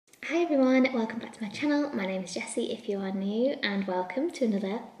Hi everyone, welcome back to my channel. My name is Jessie if you are new, and welcome to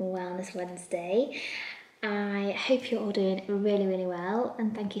another Wellness Wednesday. I hope you're all doing really well,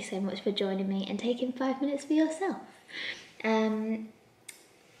 and thank you so much for joining me and taking 5 minutes for yourself. As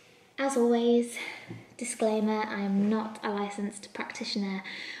always, disclaimer, I am not a licensed practitioner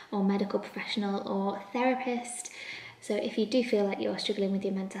or medical professional or therapist, so if you do feel like you're struggling with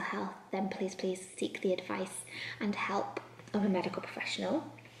your mental health, then please seek the advice and help of a medical professional.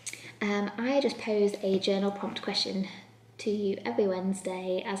 I just pose a journal prompt question to you every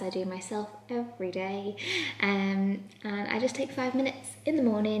Wednesday, as I do myself every day, and I just take 5 minutes in the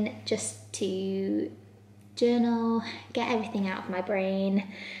morning just to journal, get everything out of my brain,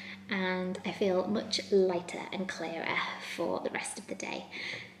 and I feel much lighter and clearer for the rest of the day.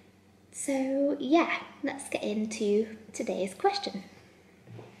 So yeah, let's get into today's question.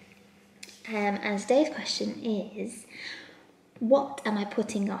 And today's question is, what am I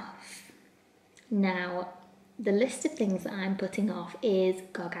putting off? Now, the list of things that I'm putting off is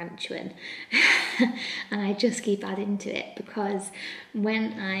gargantuan, and I just keep adding to it because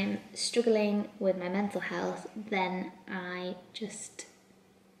when I'm struggling with my mental health, then I just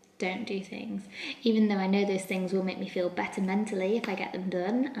don't do things. Even though I know those things will make me feel better mentally if I get them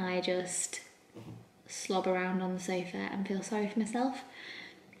done, I just slob around on the sofa and feel sorry for myself.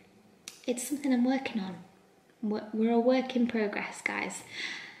 It's something I'm working on. We're a work in progress, guys.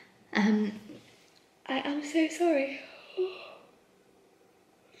 I am so sorry.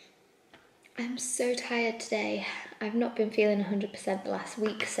 I'm so tired today. I've not been feeling 100% the last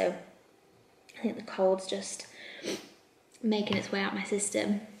week, so I think the cold's just making its way out my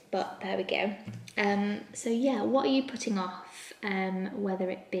system, but there we go. So yeah, what are you putting off?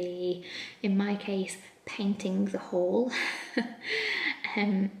 Whether it be, in my case, painting the hall.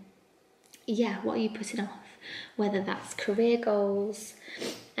 Yeah, what are you putting off? Whether that's career goals,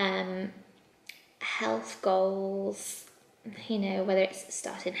 health goals, you know, whether it's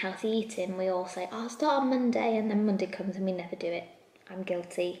starting healthy eating. We all say, oh, I'll start on Monday, and then Monday comes and we never do it. I'm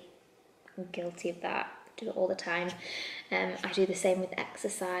guilty of that. I do it all the time. I do the same with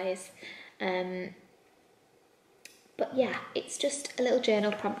exercise. But yeah, it's just a little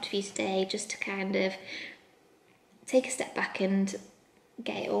journal prompt for you today, just to kind of take a step back and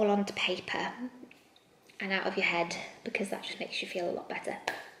get it all onto paper and out of your head, because that just makes you feel a lot better.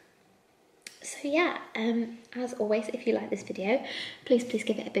 So yeah, as always, if you like this video, please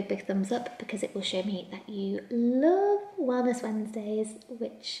give it a big thumbs up, because it will show me that you love Wellness Wednesdays,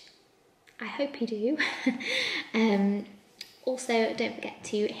 which I hope you do. Also, don't forget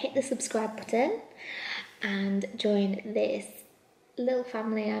to hit the subscribe button and join this little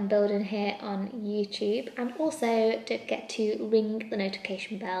family I'm building here on YouTube, and also don't forget to ring the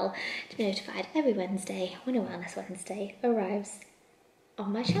notification bell to be notified every Wednesday when a Wellness Wednesday arrives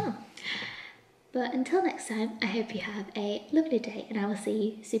on my channel. But until next time, I hope you have a lovely day, and I will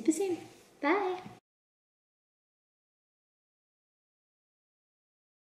see you super soon. Bye!